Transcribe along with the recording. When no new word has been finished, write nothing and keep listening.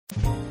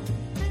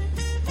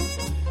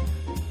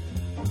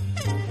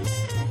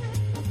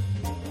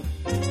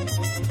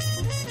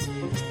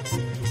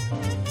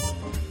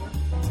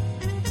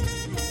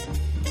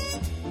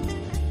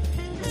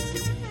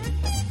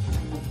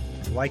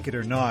like it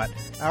or not,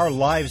 our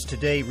lives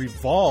today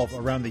revolve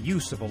around the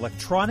use of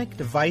electronic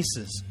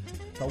devices.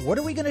 But what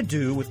are we going to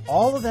do with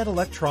all of that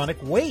electronic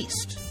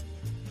waste?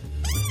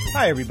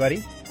 Hi,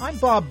 everybody. I'm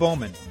Bob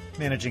Bowman,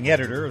 managing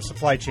editor of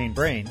Supply Chain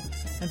Brain,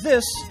 and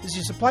this is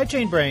your Supply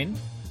Chain Brain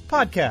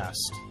podcast.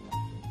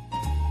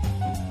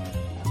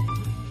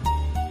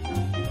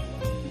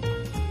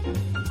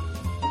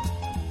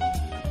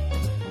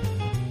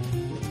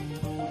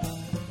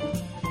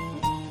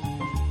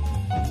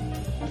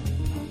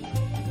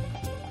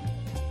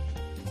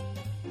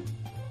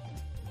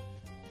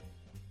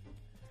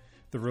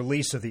 The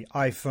release of the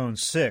iPhone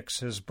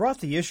 6 has brought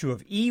the issue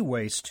of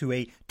e-waste to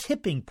a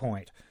tipping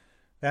point.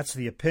 That's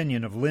the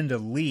opinion of Linda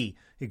Li,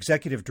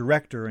 Executive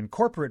Director and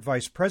Corporate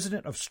Vice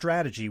President of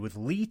Strategy with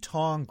Li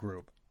Tong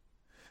Group.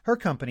 Her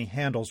company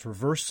handles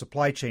reverse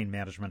supply chain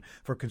management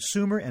for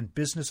consumer and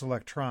business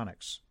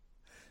electronics.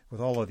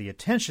 With all of the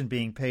attention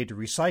being paid to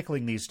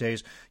recycling these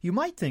days, you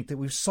might think that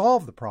we've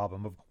solved the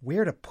problem of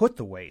where to put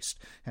the waste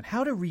and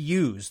how to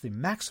reuse the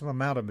maximum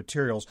amount of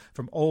materials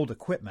from old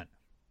equipment.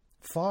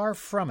 Far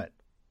from it.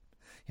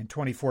 In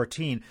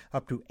 2014,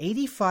 up to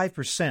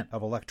 85%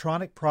 of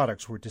electronic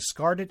products were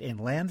discarded in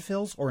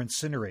landfills or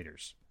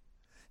incinerators.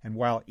 And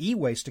while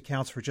e-waste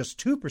accounts for just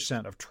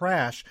 2% of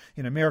trash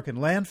in American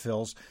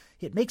landfills,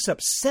 it makes up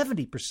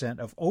 70%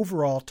 of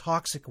overall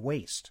toxic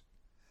waste.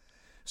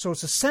 So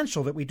it's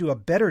essential that we do a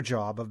better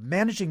job of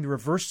managing the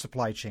reverse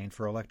supply chain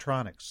for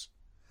electronics.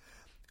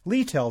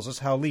 Li tells us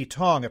how Li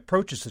Tong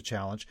approaches the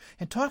challenge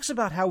and talks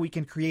about how we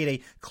can create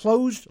a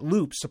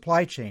closed-loop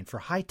supply chain for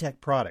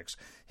high-tech products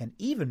and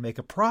even make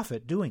a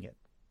profit doing it.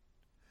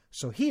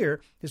 So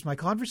here is my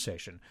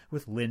conversation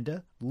with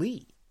Linda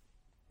Li.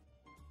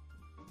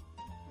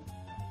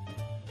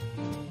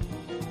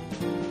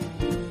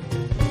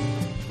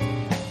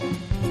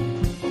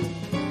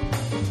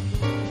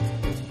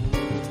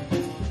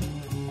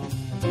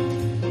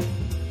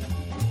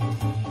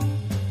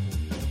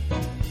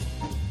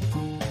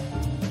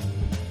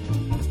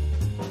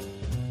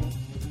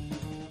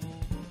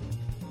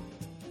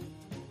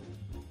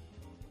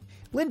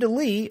 Linda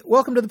Li,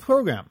 welcome to the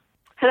program.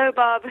 Hello,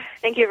 Bob.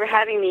 Thank you for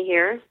having me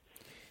here.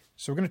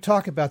 So we're going to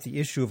talk about the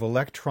issue of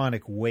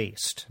electronic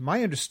waste.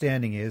 My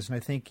understanding is, and I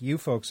think you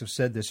folks have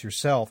said this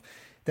yourself,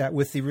 that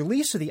with the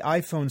release of the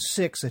iPhone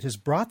 6, it has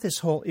brought this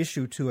whole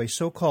issue to a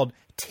so-called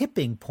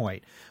tipping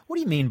point. What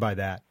do you mean by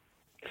that?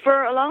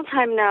 For a long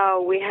time now,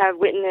 we have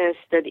witnessed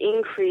the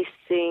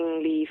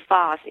increasingly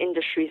fast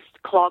industry's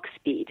clock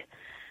speed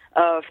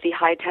of the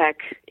high-tech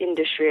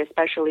industry,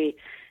 especially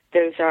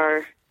those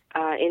are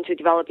into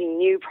developing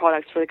new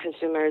products for the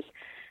consumers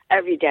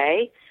every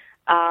day.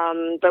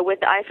 But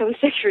with the iPhone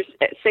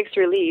 6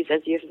 release,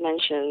 as you've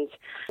mentioned,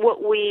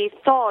 what we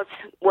thought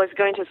was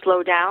going to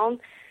slow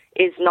down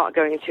is not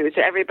going to.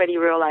 So everybody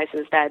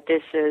realizes that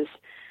this is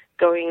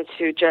going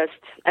to just,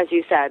 as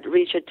you said,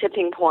 reach a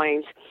tipping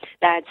point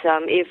that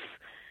if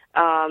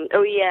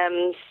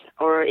OEMs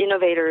or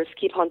innovators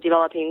keep on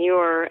developing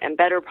newer and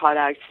better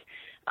products,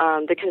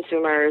 the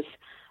consumers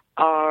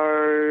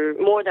are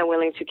more than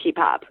willing to keep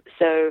up.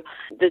 So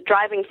the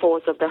driving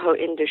force of the whole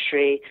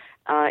industry,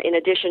 in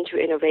addition to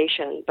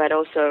innovation, but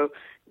also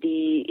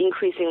the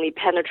increasingly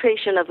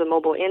penetration of the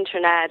mobile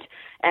internet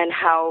and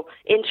how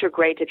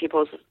integrated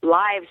people's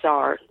lives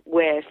are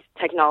with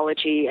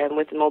technology and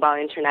with the mobile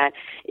internet,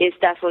 is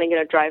definitely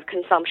going to drive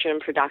consumption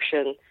and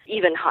production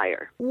even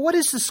higher. What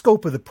is the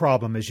scope of the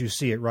problem as you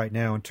see it right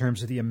now in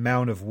terms of the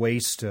amount of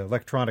waste,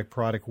 electronic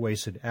product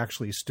waste that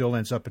actually still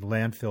ends up in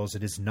landfills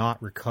that is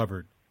not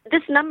recovered?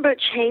 This number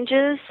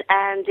changes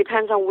and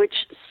depends on which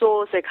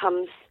source it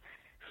comes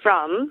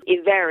from.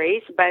 It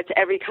varies, but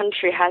every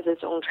country has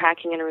its own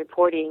tracking and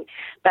reporting.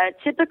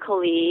 But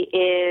typically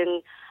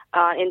in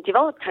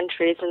developed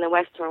countries in the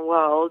Western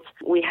world,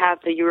 we have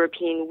the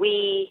European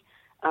WEEE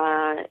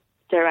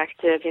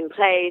directive in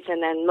place,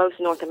 and then most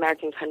North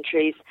American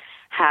countries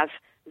have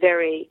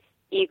very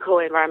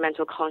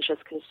eco-environmental conscious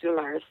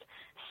consumers.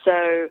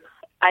 So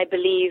I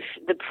believe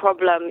the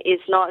problem is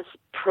not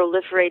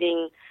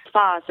proliferating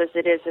fast as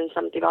it is in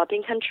some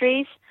developing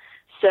countries.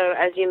 So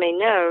as you may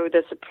know,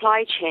 the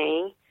supply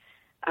chain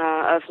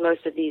of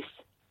most of these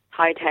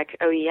high-tech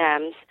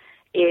OEMs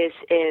is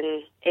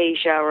in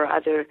Asia or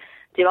other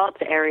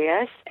developed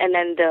areas, and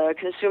then the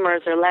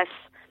consumers are less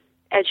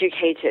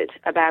educated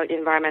about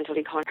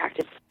environmentally conscious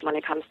practice when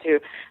it comes to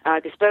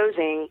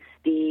disposing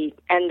the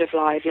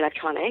end-of-life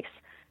electronics.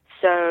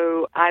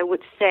 So I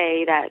would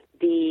say that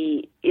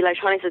the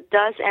electronics that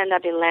does end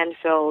up in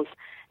landfills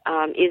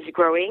is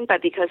growing,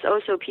 but because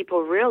also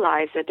people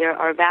realize that there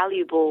are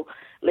valuable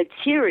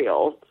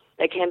material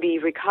that can be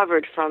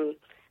recovered from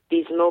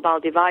these mobile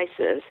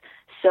devices.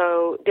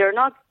 So they're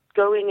not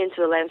going into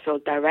the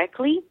landfill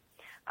directly.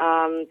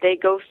 They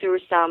go through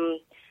some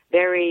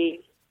very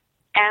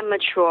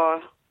amateur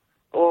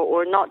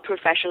or not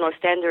professional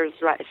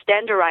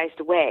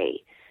standardized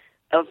way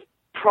of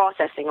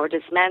processing or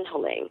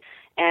dismantling,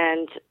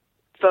 and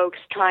folks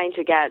trying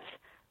to get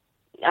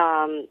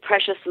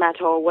precious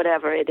metal,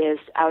 whatever it is,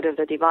 out of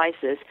the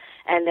devices,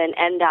 and then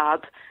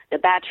the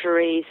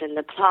batteries and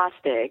the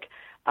plastic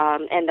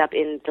end up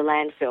in the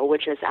landfill,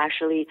 which is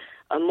actually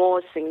a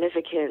more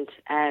significant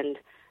and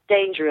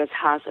dangerous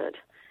hazard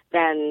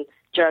than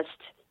just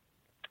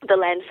the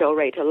landfill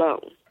rate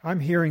alone. I'm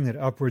hearing that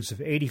upwards of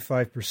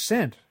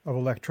 85% of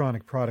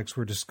electronic products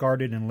were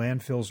discarded in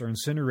landfills or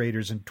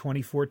incinerators in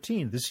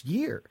 2014, this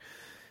year.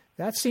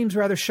 That seems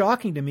rather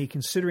shocking to me,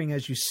 considering,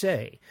 as you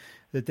say,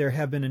 that there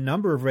have been a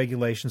number of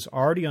regulations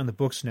already on the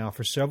books now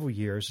for several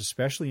years,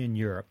 especially in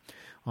Europe,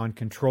 on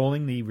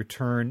controlling the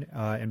return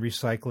and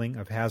recycling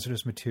of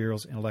hazardous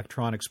materials in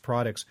electronics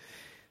products.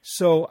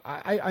 So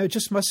I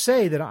just must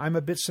say that I'm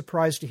a bit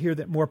surprised to hear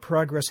that more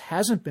progress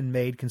hasn't been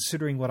made,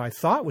 considering what I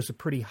thought was a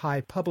pretty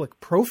high public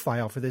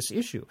profile for this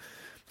issue.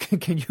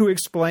 Can you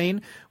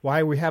explain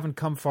why we haven't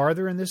come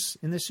farther in this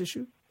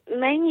issue?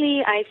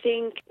 Mainly, I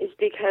think, is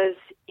because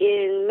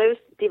in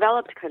most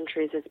developed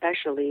countries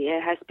especially,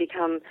 it has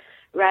become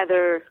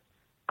rather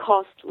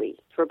costly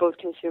for both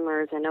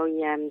consumers and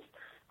OEMs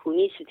who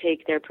need to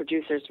take their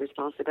producers'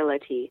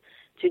 responsibility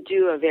to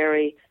do a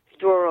very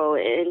thorough,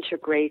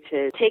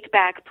 integrated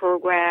take-back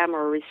program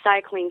or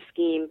recycling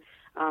scheme,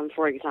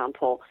 for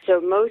example.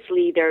 So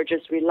mostly they're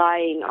just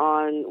relying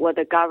on what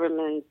the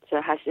government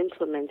has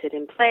implemented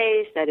in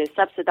place, that is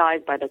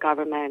subsidized by the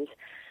government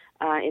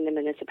in the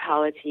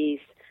municipalities.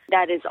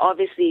 That is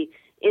obviously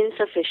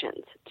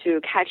insufficient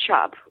to catch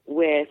up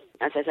with,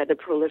 as I said, the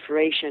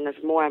proliferation of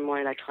more and more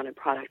electronic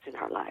products in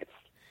our lives.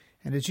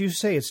 And as you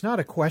say, it's not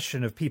a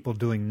question of people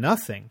doing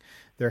nothing.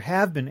 There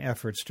have been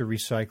efforts to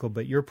recycle,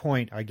 but your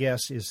point, I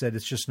guess, is that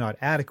it's just not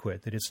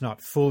adequate, that it's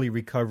not fully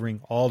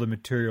recovering all the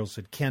materials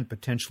that can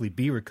potentially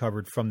be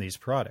recovered from these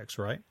products,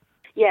 right?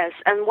 Yes,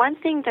 and one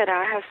thing that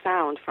I have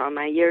found from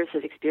my years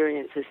of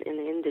experiences in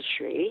the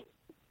industry,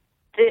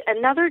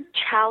 another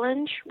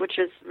challenge, which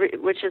is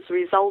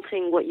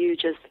resulting what you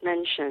just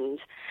mentioned,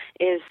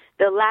 is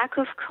the lack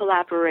of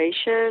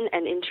collaboration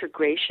and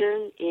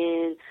integration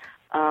in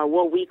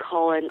what we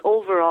call an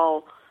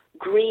overall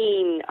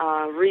green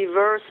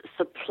reverse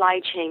supply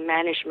chain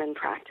management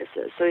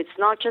practices. So it's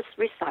not just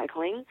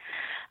recycling,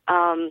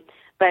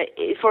 but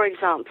for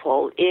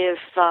example, if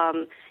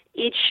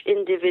each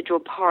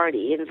individual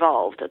party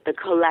involved, the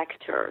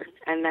collector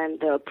and then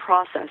the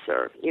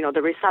processor,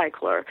 the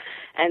recycler,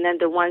 and then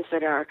the ones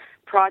that are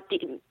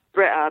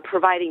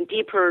providing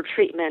deeper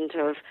treatment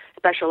of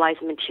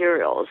specialized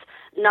materials,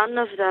 none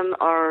of them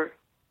are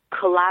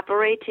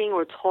collaborating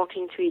or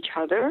talking to each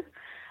other.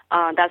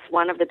 That's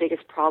one of the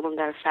biggest problems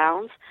that I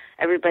found.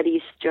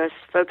 Everybody's just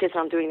focused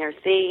on doing their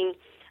thing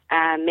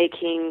and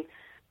making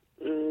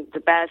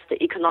the best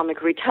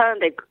economic return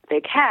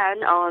they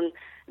can on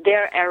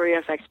their area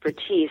of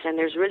expertise, and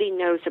there's really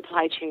no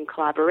supply chain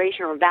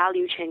collaboration or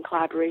value chain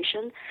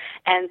collaboration,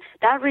 and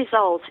that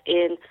results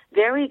in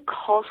very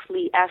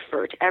costly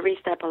effort every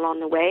step along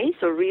the way.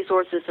 So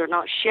resources are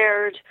not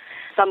shared,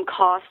 some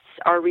costs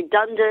are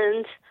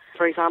redundant.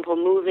 For example,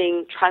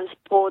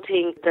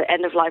 transporting the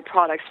end-of-life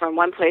products from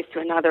one place to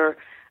another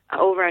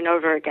over and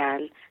over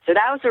again. So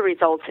that was a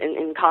result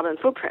in carbon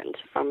footprint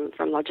from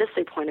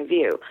logistic point of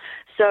view.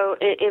 So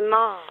in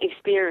my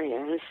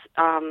experience,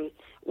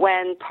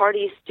 when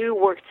parties do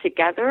work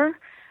together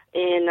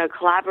in a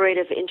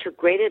collaborative,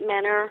 integrated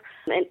manner,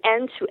 an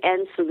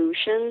end-to-end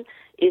solution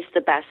is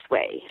the best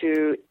way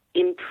to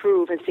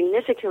improve and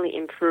significantly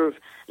improve,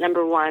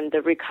 number one,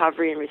 the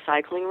recovery and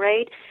recycling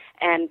rate,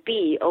 and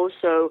B,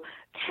 also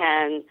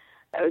can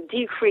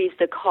decrease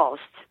the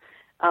cost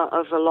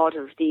of a lot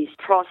of these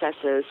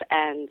processes,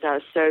 and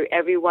so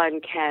everyone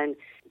can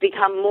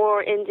become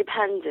more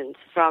independent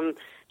from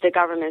the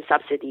government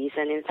subsidies,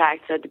 and in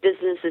fact, the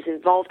businesses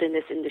involved in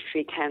this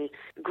industry can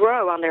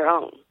grow on their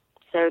own.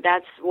 So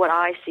that's what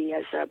I see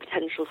as a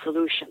potential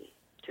solution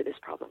to this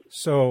problem.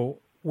 So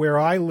where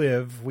I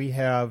live, we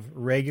have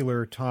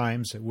regular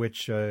times at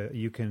which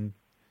you can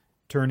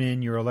turn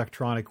in your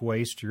electronic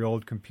waste, your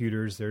old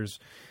computers. There's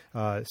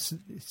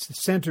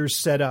centers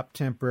set up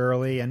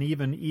temporarily, and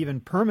even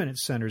permanent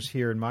centers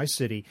here in my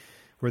city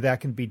where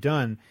that can be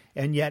done.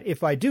 And yet,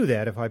 if I do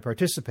that, if I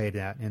participate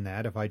in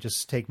that, if I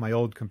just take my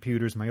old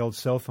computers, my old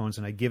cell phones,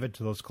 and I give it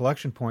to those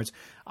collection points,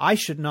 I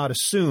should not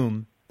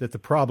assume that the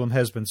problem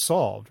has been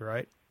solved,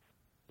 right?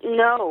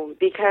 No,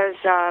 because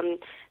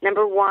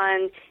number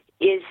one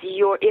is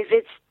if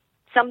it's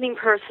something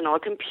personal, a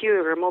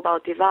computer, a mobile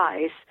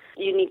device,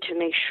 you need to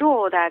make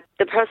sure that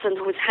the person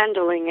who's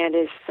handling it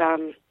is,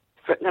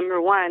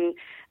 number one,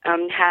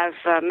 have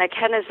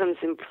mechanisms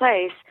in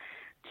place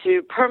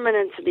to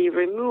permanently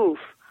remove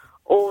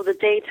all the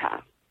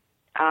data,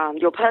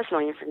 your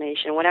personal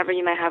information, whatever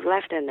you may have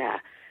left in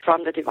there,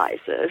 from the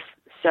devices.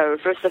 So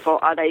first of all,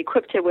 are they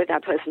equipped with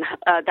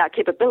that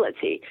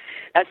capability?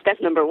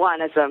 That's number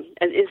one. As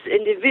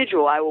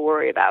individual, I will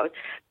worry about.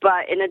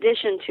 But in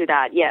addition to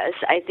that, yes,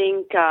 I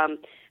think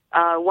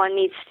one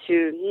needs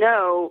to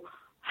know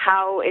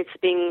how it's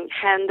being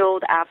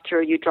handled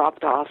after you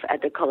dropped off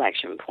at the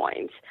collection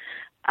point.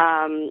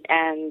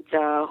 and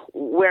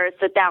where's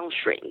the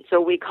downstream? So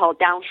we call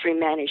downstream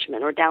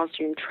management or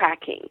downstream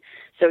tracking.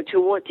 So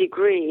to what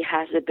degree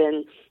has it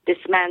been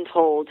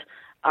dismantled,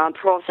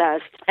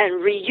 processed,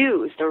 and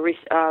reused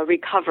or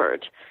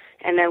recovered?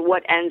 And then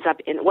what ends up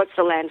in, what's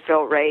the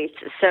landfill rate?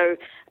 So,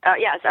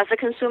 yes, as a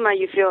consumer,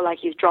 you feel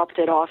like you've dropped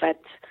it off at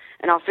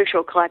an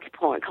official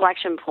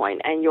collection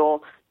point, and your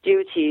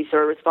duties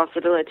or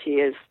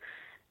responsibility is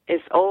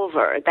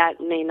over. That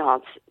may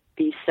not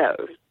be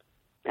so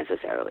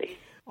necessarily.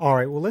 All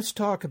right, well, let's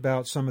talk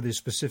about some of the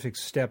specific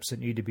steps that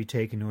need to be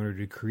taken in order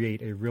to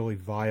create a really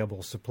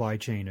viable supply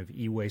chain of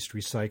e-waste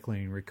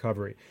recycling and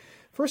recovery.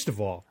 First of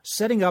all,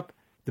 setting up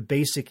the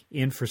basic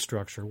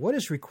infrastructure. What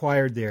is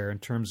required there in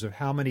terms of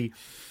how many,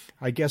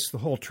 I guess, the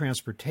whole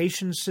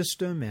transportation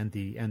system and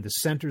the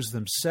centers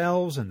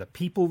themselves and the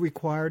people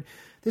required?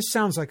 This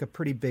sounds like a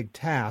pretty big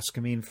task.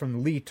 I mean,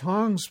 from Li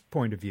Tong's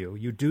point of view,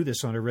 you do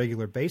this on a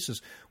regular basis.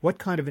 What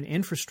kind of an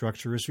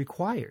infrastructure is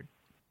required?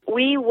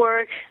 We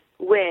work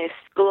with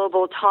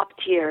global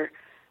top-tier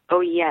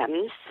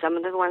OEMs, some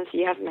of the ones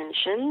you have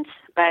mentioned,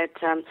 but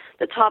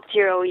the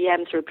top-tier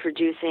OEMs are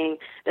producing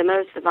the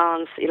most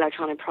advanced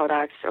electronic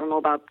products or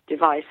mobile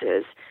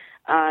devices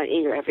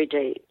in your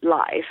everyday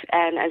life.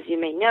 And as you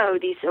may know,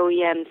 these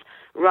OEMs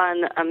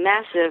run a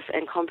massive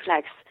and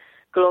complex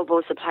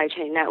global supply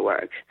chain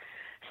network.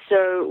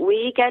 So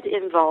we get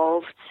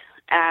involved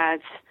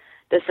at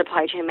the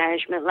supply chain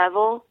management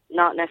level,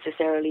 not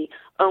necessarily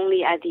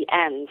only at the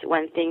end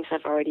when things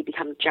have already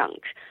become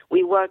junk.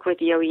 We work with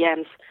the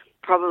OEMs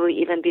probably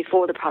even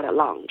before the product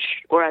launch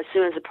or as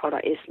soon as the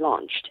product is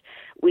launched.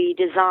 We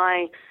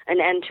design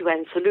an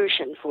end-to-end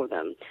solution for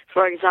them.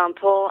 For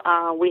example,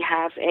 we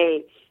have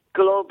a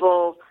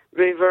global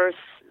reverse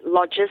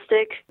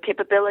logistic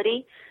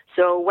capability.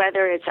 So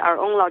whether it's our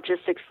own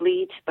logistics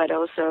fleet, but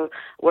also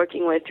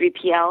working with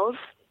 3PLs,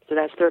 so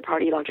that's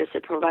third-party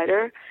logistic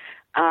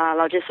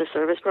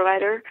service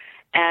provider.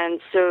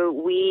 And so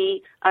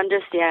we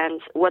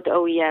understand what the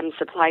OEM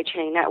supply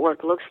chain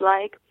network looks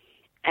like,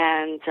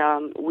 and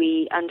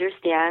we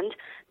understand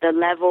the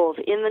level of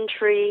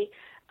inventory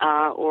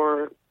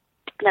or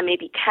that may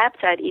be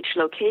kept at each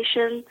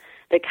location,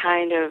 the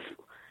kind of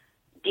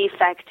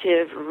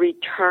defective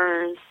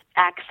returns,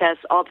 excess,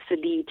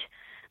 obsolete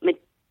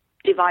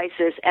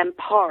devices and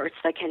parts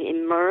that can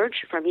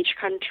emerge from each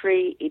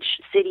country,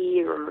 each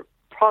city or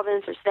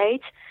province or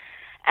state.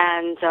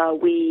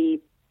 And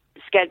we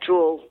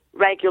schedule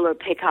regular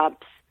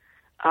pickups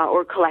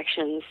or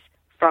collections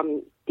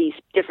from these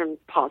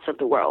different parts of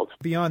the world.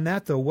 Beyond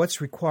that, though,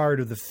 what's required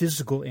of the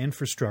physical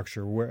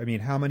infrastructure?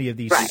 How many of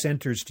these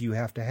centers do you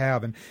have to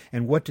have,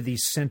 and what do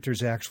these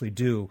centers actually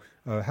do?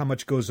 How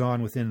much goes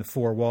on within the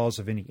four walls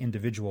of any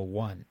individual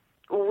one?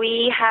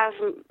 We have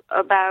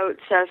about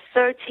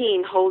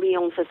 13 wholly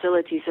owned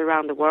facilities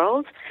around the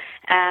world,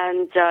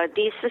 and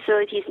these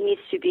facilities need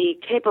to be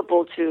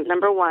capable to,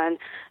 number one,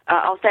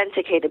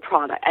 authenticate the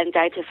product,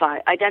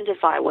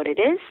 identify what it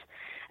is,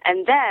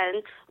 and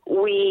then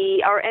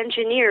our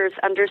engineers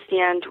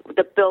understand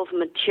the bill of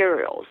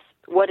materials,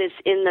 what is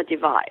in the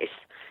device.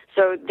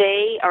 So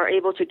they are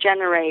able to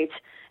generate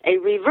a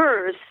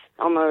reverse,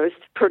 almost,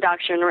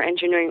 production or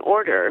engineering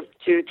order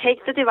to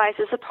take the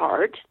devices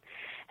apart.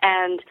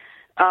 And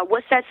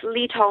what sets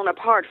Li Tong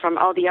apart from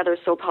all the other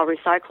so-called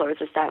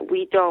recyclers is that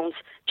we don't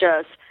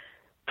just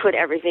put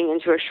everything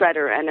into a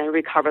shredder and then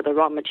recover the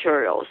raw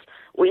materials.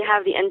 We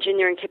have the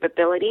engineering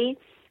capability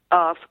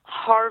of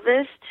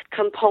harvest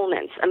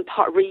components and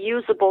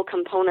reusable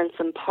components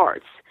and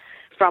parts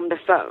from the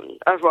phone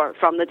or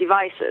from the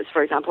devices.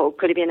 For example,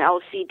 could it be an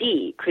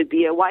LCD? Could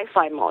be a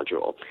Wi-Fi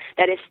module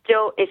that is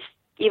still,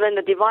 even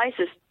the device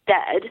is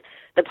dead,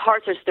 the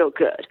parts are still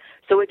good.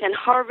 So we can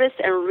harvest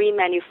and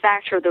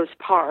remanufacture those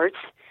parts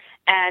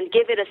and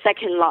give it a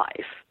second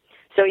life.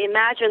 So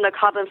imagine the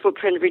carbon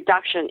footprint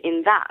reduction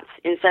in that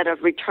instead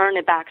of return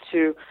it back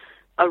to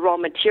a raw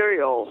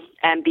material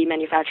and be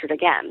manufactured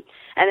again.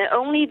 And then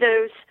only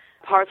those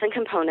parts and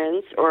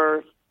components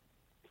or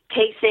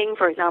casing,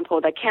 for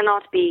example, that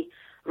cannot be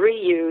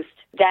reused,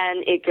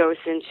 then it goes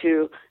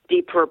into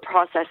deeper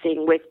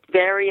processing with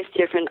various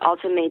different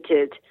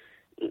automated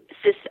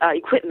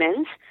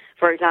equipment.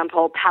 For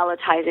example,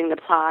 palletizing the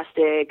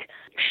plastic,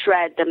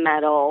 shred the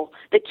metal.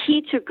 The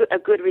key to a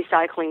good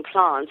recycling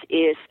plant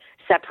is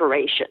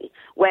separation.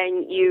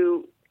 When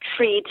you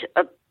treat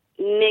a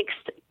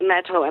mixed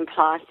metal and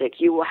plastic,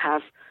 you will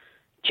have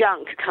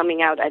junk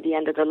coming out at the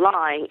end of the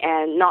line,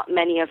 and not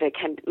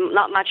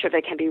much of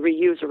it can be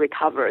reused or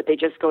recovered. They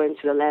just go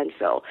into the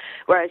landfill.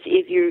 Whereas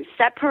if you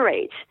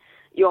separate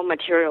your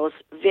materials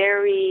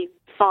very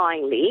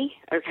finely,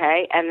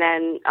 okay, and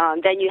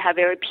then you have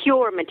very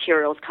pure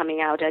materials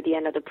coming out at the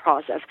end of the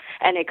process,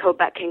 and it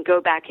can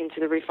go back into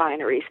the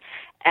refineries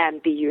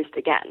and be used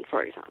again,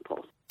 for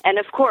example. And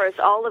of course,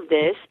 all of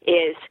this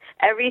is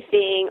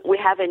everything. We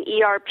have an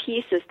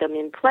ERP system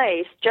in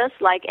place, just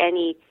like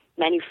any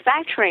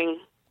manufacturing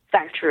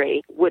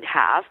factory would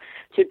have,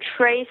 to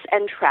trace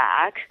and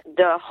track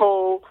the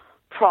whole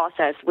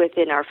process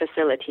within our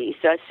facility.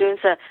 So as soon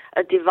as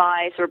a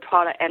device or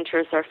product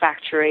enters our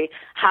factory,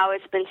 how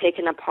it's been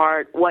taken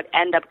apart, what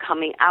end up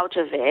coming out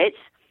of it,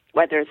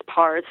 whether it's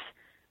parts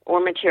or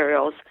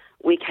materials,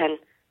 we can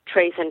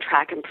trace and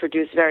track and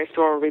produce very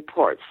thorough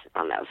reports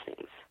on those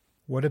things.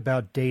 What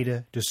about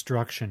data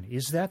destruction?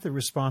 Is that the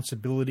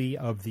responsibility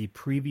of the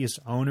previous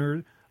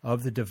owner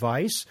of the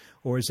device,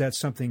 or is that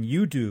something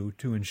you do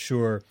to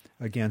ensure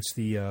against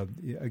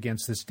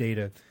this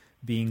data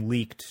being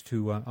leaked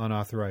to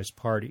unauthorized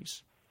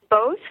parties?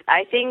 Both.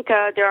 I think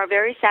there are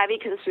very savvy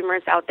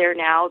consumers out there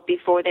now.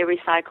 Before they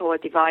recycle a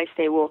device,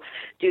 they will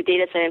do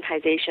data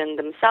sanitization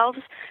themselves.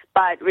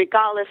 But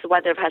regardless of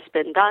whether it has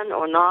been done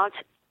or not,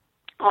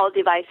 all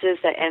devices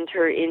that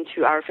enter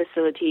into our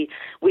facility,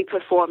 we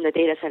perform the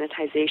data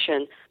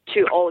sanitization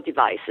to all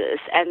devices.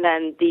 And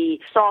then the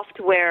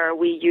software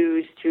we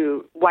use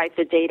to wipe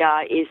the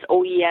data is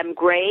OEM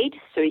grade,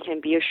 so you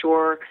can be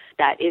assured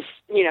that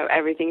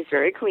everything's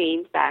very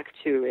clean back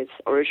to its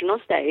original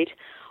state.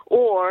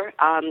 Or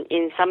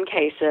in some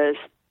cases,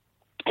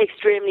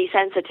 extremely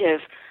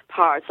sensitive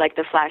parts like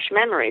the flash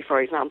memory,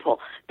 for example,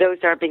 those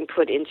are being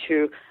put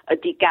into a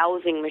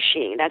degaussing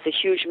machine. That's a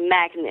huge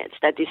magnet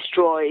that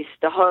destroys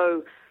the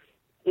whole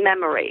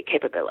memory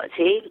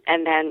capability,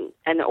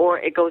 or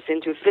it goes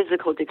into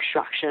physical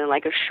destruction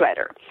like a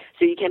shredder.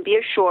 So you can be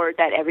assured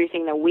that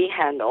everything that we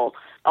handle,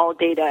 all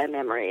data and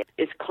memory,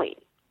 is clean.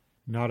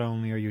 Not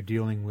only are you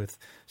dealing with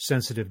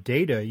sensitive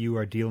data, you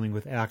are dealing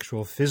with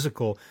actual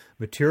physical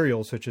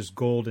materials such as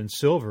gold and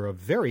silver of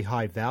very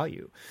high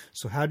value.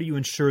 So how do you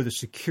ensure the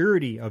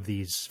security of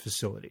these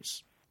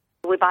facilities?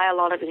 We buy a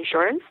lot of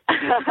insurance,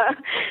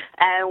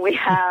 and we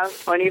have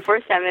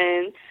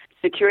 24/7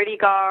 security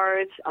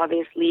guards.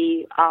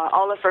 Obviously,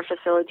 all of our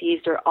facilities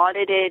are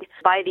audited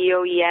by the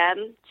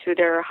OEM to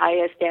their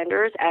highest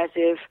standards as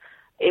if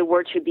it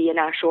were to be an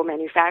actual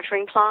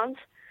manufacturing plant.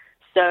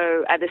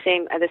 So at the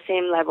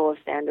same level of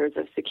standards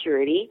of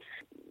security.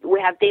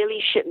 We have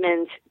daily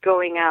shipments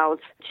going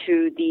out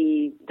to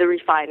the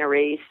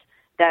refineries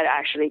that are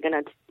actually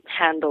going to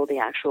handle the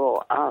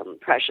actual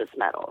precious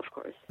metal, of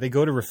course. They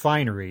go to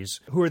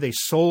refineries. Who are they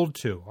sold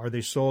to? Are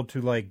they sold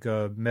to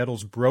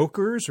metals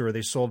brokers, or are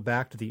they sold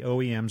back to the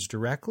OEMs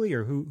directly,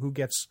 or who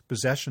gets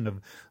possession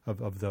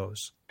of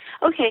those?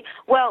 Okay,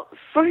 well,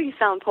 for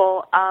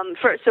example,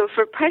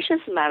 for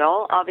precious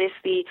metal,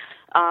 obviously,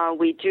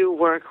 we do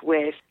work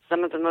with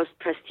some of the most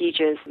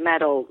prestigious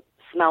metal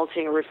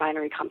smelting or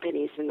refinery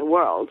companies in the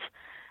world,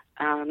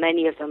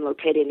 many of them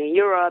located in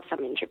Europe,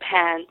 some in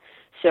Japan.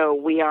 So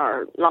we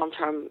are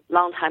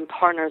long-time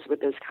partners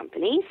with those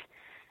companies,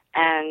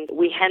 and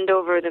we hand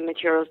over the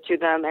materials to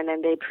them, and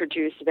then they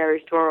produce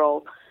very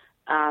thorough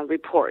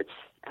reports,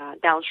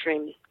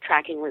 downstream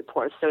tracking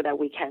reports, so that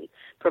we can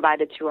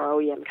provide it to our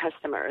OEM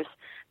customers.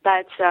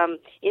 But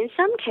in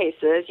some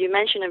cases, you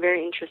mentioned a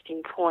very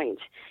interesting point,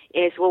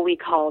 is what we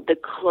call the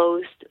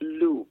closed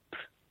loop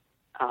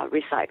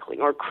recycling,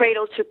 or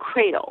cradle to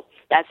cradle.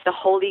 That's the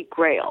Holy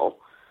Grail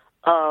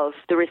of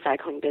the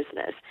recycling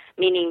business,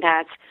 meaning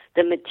that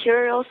the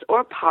materials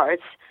or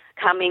parts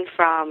coming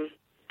from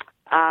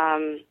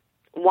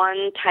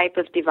one type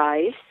of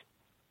device,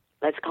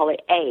 let's call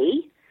it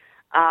A,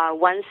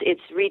 once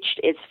it's reached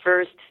its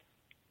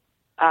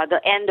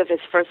the end of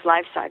its first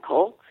life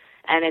cycle,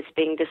 and it's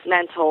being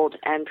dismantled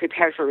and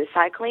prepared for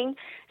recycling,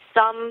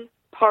 some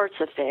parts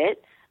of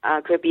it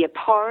could be a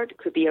part,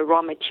 could be a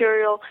raw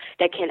material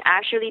that can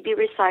actually be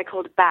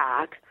recycled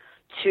back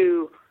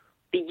to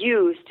be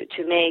used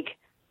to make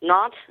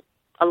not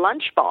a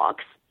lunchbox,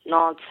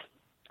 not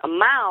a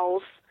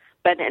mouse,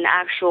 but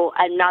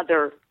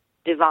another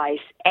device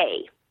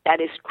A, that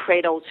is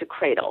cradle to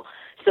cradle.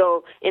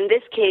 So in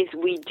this case,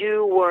 we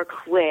do work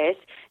with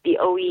the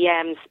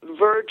OEM's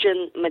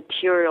virgin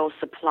material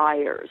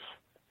suppliers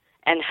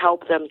and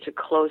help them to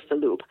close the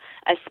loop,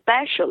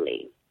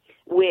 especially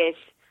with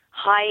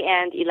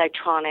high-end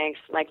electronics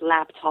like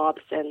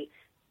laptops and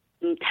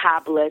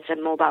tablets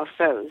and mobile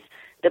phones.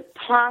 The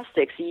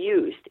plastics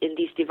used in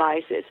these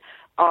devices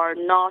are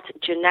not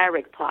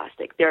generic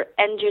plastic. They're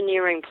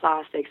engineering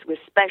plastics with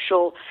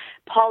special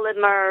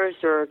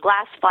polymers or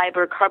glass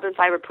fiber, carbon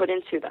fiber put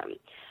into them.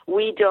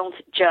 We don't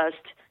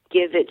just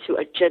give it to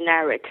a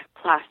generic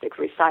plastic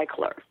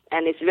recycler,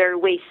 and it's very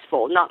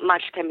wasteful. Not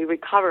much can be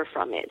recovered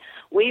from it.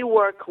 We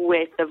work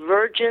with the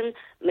virgin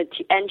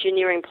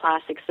engineering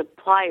plastic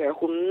supplier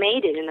who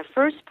made it in the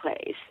first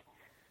place,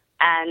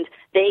 and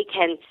they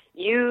can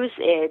use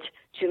it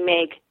to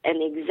make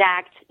an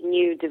exact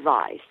new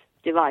device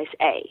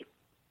A.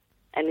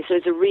 And so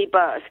it's a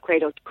rebirth,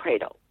 cradle to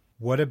cradle.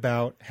 What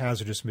about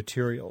hazardous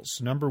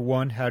materials? Number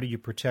one, how do you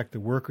protect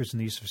the workers in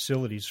these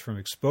facilities from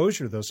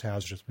exposure to those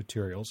hazardous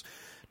materials?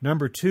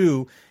 Number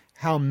two,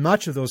 how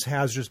much of those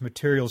hazardous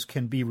materials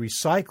can be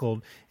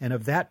recycled? And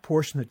of that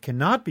portion that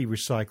cannot be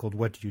recycled,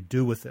 what do you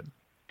do with them?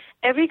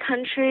 Every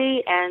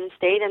country and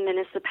state and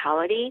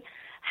municipality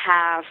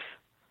have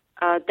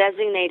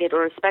designated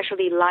or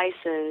specially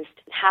licensed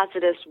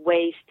hazardous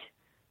waste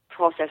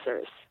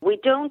processors. We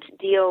don't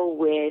deal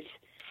with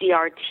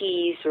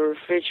CRTs or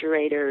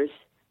refrigerators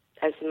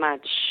as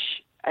much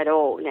at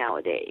all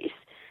nowadays.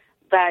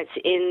 But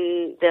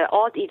in the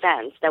odd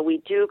events that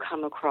we do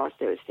come across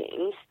those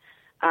things,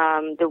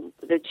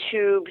 the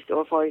tubes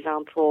or, for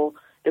example,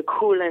 the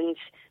coolants,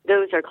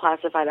 those are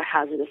classified as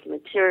hazardous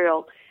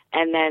material,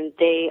 and then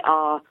they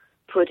are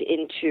put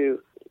into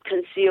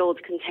concealed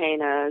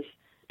containers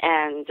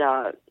and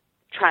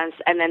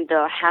then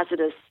the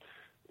hazardous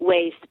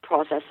waste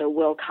processor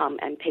will come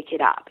and pick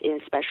it up in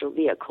special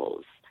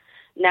vehicles.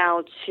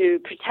 Now, to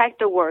protect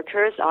the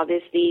workers,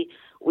 obviously,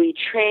 we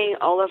train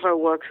all of our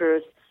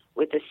workers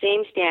with the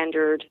same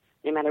standard,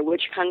 no matter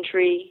which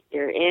country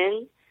they're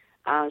in,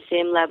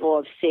 same level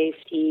of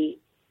safety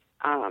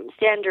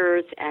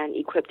standards, and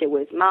equipped it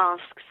with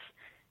masks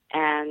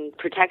and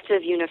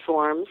protective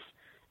uniforms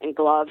and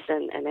gloves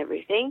and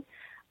everything.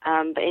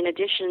 But in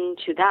addition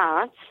to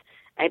that,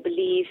 I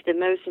believe the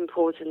most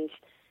important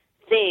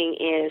thing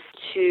is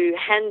to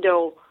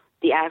handle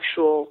the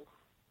actual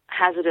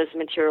hazardous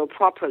material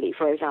properly.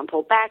 For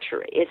example,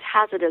 battery is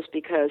hazardous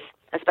because,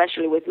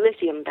 especially with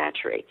lithium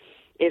battery,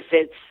 if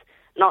it's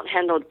not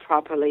handled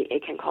properly,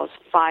 it can cause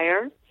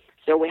fire.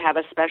 So we have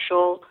a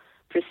special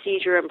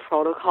procedure and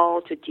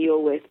protocol to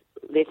deal with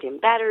lithium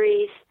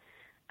batteries,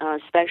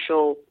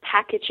 special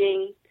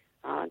packaging.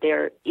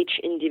 Each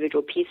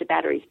individual piece of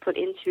battery is put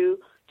into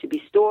to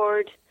be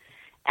stored.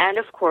 And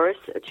of course,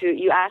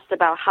 you asked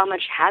about how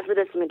much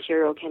hazardous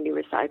material can be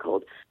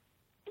recycled.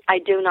 I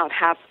do not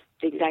have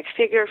the exact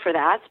figure for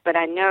that, but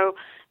I know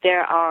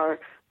there are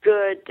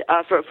good,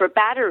 for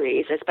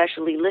batteries,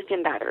 especially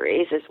lithium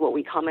batteries, is what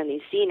we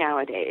commonly see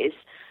nowadays.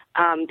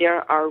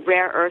 There are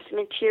rare earth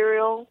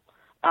material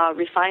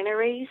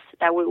refineries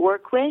that we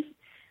work with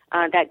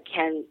that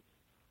can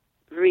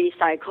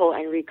recycle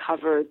and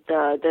recover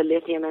the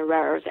lithium and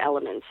rare earth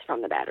elements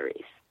from the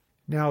batteries.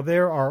 Now,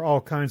 there are all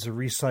kinds of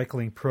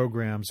recycling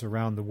programs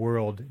around the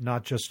world,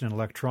 not just in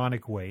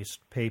electronic waste,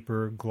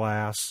 paper,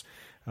 glass,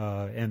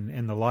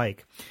 and the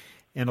like.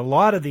 And a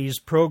lot of these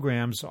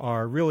programs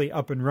are really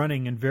up and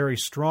running and very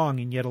strong,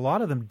 and yet a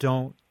lot of them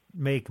don't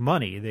make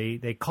money.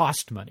 They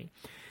cost money.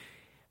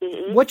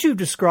 Mm-hmm. What you've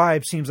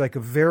described seems like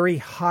a very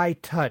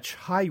high-touch,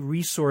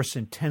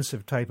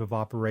 high-resource-intensive type of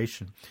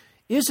operation.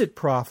 Is it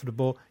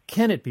profitable?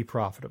 Can it be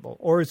profitable?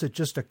 Or is it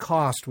just a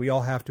cost we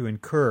all have to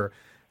incur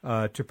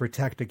to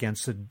protect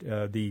against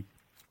the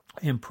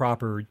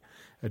improper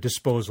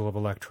disposal of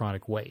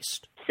electronic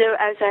waste? So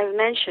as I've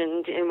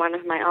mentioned in one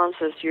of my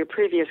answers to your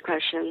previous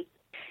question,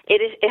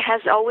 it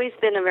has always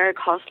been a very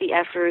costly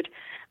effort.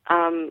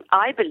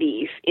 I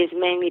believe is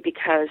mainly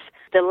because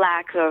the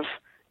lack of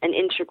an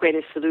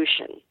integrated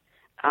solution.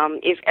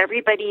 If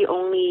everybody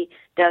only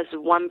does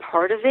one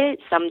part of it,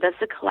 some does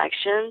the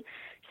collection,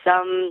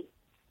 some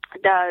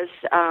does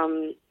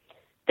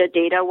the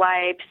data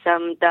wipe,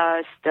 some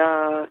does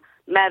the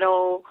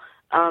metal.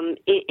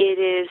 It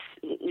is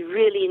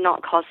really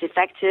not cost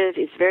effective.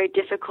 It's very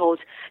difficult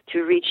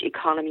to reach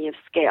economy of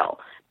scale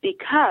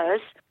because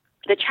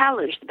the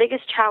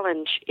biggest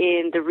challenge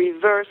in the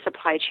reverse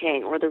supply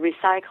chain or the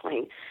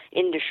recycling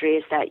industry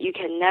is that you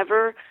can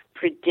never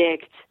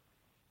predict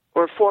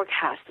or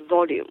forecast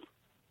volume,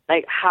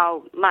 like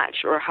how much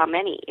or how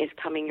many is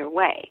coming your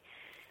way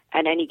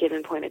at any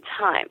given point in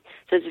time.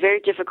 So it's very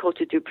difficult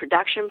to do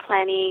production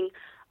planning.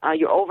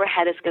 Your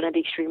overhead is going to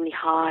be extremely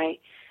high,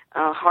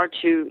 hard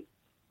to,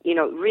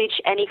 reach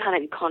any kind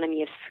of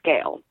economy of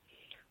scale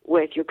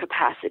with your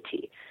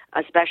capacity,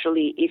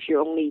 especially if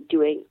you're only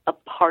doing a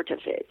part of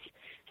it.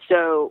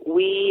 So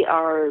we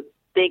are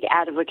big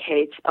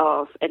advocates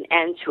of an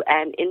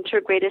end-to-end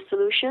integrated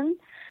solution.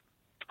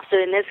 So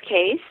in this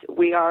case,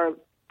 we are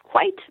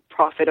quite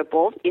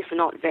profitable, if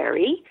not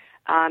very,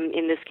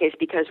 in this case,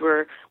 because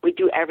we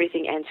do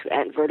everything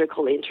end-to-end,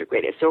 vertically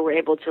integrated. So we're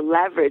able to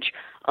leverage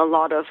a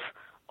lot of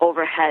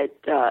overhead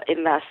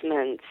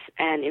investments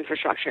and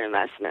infrastructure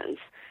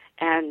investments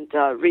and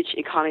reach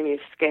economy of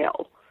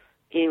scale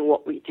in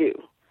what we do.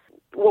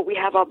 What we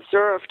have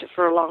observed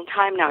for a long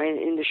time now in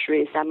the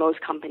industry is that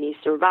most companies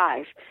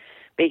survive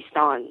based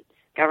on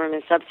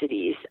government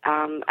subsidies.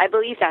 I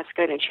believe that's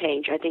going to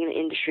change. I think the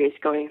industry is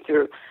going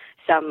through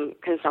some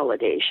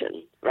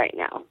consolidation right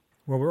now.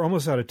 Well, we're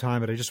almost out of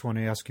time, but I just want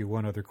to ask you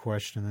one other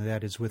question, and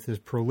that is with the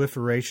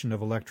proliferation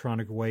of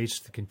electronic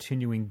waste, the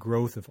continuing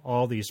growth of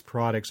all these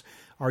products,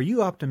 are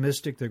you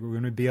optimistic that we're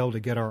going to be able to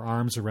get our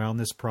arms around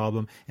this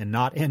problem and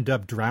not end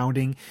up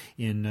drowning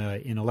in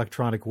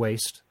electronic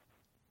waste?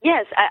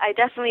 Yes, I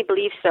definitely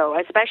believe so,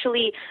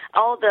 especially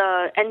all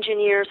the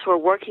engineers who are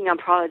working on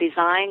product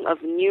design of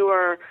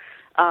newer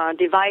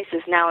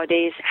devices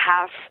nowadays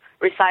have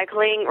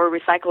recycling or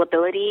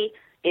recyclability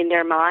in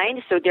their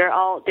mind. So they're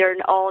all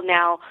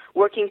now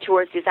working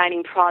towards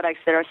designing products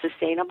that are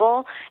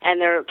sustainable and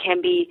there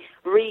can be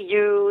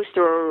reused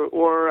or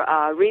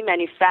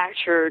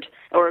remanufactured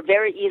or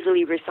very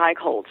easily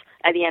recycled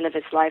at the end of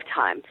its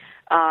lifetime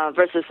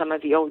versus some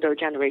of the older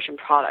generation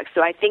products.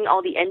 So I think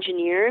all the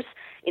engineers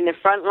in the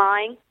front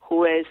line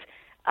who is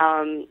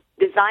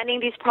designing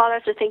these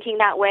products are thinking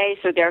that way.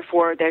 So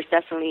therefore, there's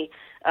definitely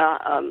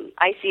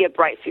I see a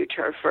bright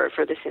future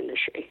for this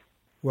industry.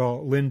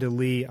 Well, Linda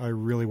Li, I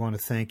really want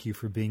to thank you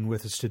for being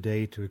with us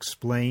today to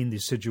explain the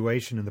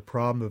situation and the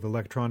problem of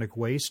electronic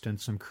waste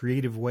and some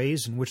creative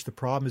ways in which the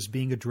problem is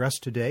being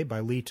addressed today by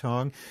Li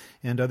Tong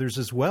and others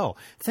as well.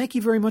 Thank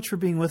you very much for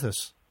being with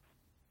us.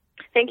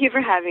 Thank you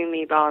for having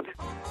me, Bob.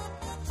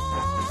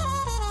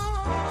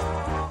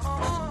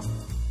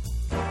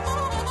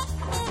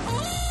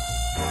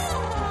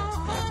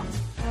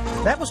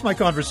 That was my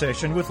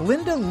conversation with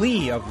Linda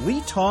Li of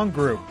Li Tong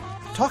Group,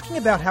 talking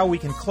about how we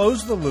can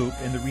close the loop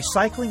in the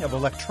recycling of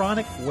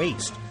electronic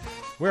waste.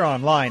 We're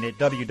online at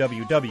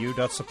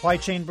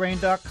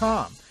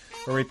www.supplychainbrain.com,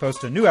 where we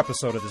post a new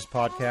episode of this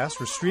podcast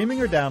for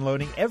streaming or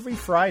downloading every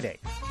Friday.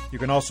 You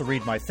can also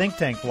read my think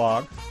tank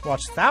blog,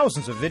 watch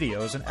thousands of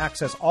videos, and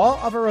access all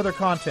of our other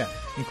content,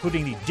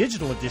 including the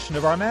digital edition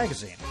of our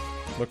magazine.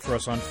 Look for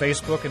us on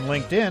Facebook and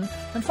LinkedIn,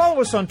 and follow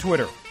us on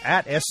Twitter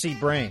at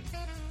SCBrain.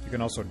 You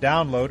can also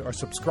download or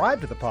subscribe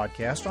to the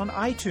podcast on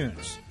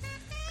iTunes.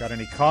 Got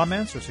any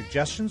comments or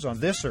suggestions on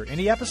this or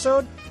any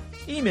episode?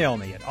 Email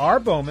me at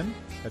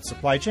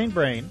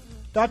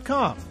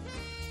rbowman@supplychainbrain.com.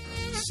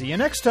 See you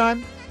next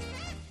time.